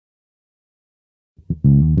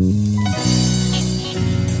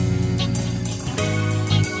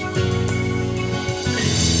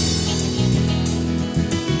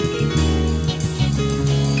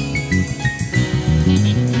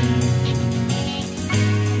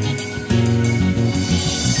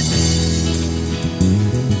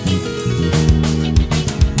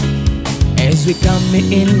we come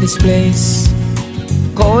in this place,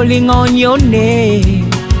 calling on your name,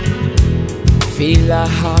 fill our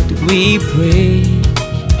heart, we pray.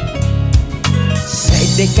 Set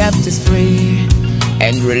the captives free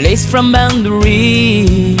and release from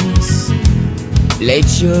boundaries. Let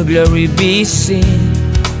your glory be seen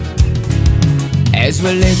as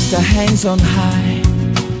we lift our hands on high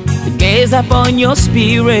to gaze upon your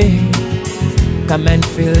spirit. Come and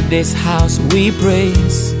fill this house, we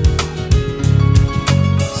praise.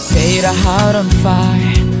 Set our heart on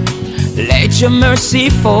fire, let your mercy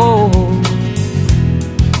fall.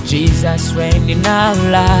 Jesus reign in our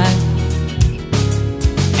life.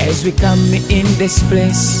 As we come in this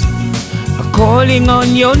place, calling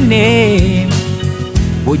on your name,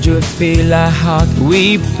 would you fill our heart,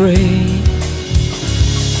 we pray.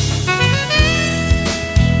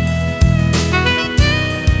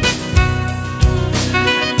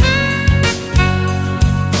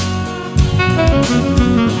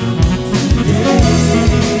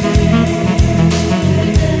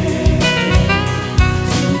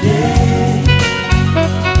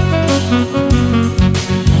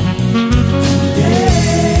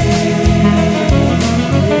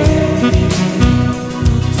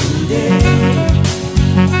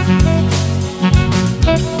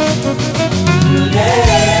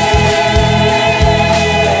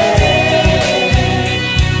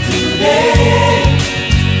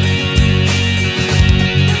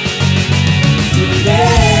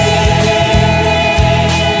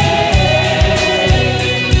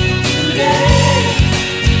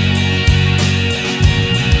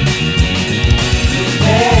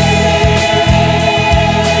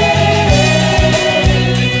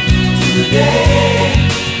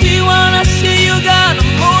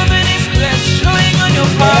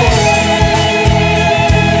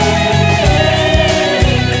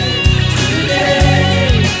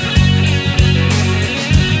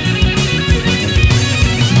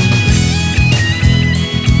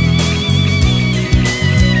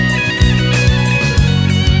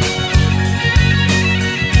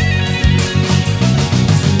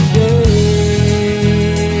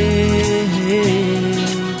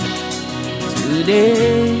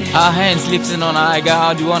 Our hands lifting on high,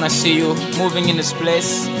 God, we want to see you moving in this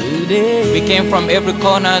place. We came from every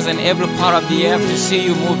corners and every part of the earth to see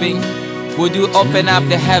you moving. Would you open up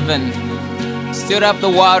the heaven, stir up the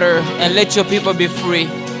water, and let your people be free?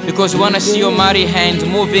 Because we want to see your mighty hand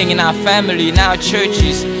moving in our family, in our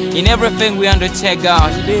churches, in everything we undertake,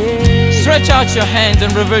 God. Stretch out your hands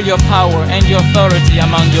and reveal your power and your authority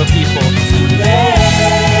among your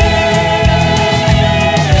people.